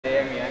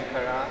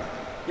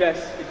Yes,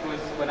 it was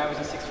when I was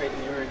in 6th grade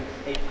and you were in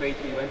 8th grade.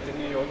 We went to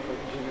New York for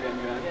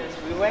Ekinjmun. Yes,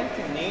 we went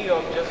to New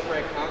York just for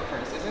a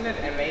conference. Isn't it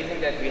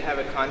amazing that we have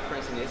a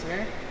conference in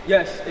Izmir?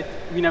 Yes,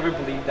 we never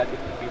believed that it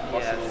could be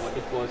possible, Yes. but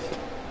it was.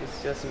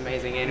 It's just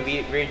amazing, and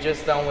we're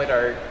just done with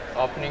our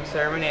opening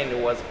ceremony, and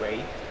it was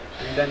great.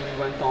 And then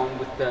we went on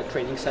with the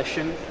training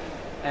session,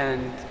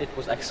 and it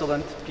was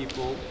excellent.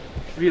 People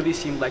really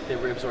seemed like they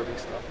were absorbing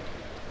stuff.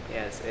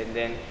 Yes, and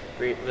then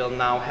we'll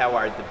now have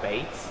our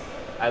debates.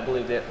 I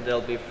believe that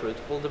there'll be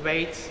fruitful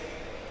debates.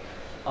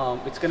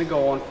 It's going to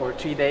go on for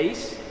 3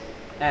 days,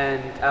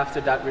 and after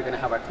that we're going to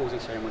have our closing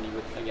ceremony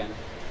with, again,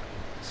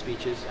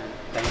 speeches and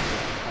thank you.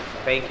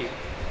 Thank you.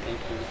 Thank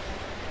you.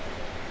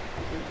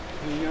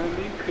 Dünyanın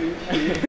en cringe şeyi.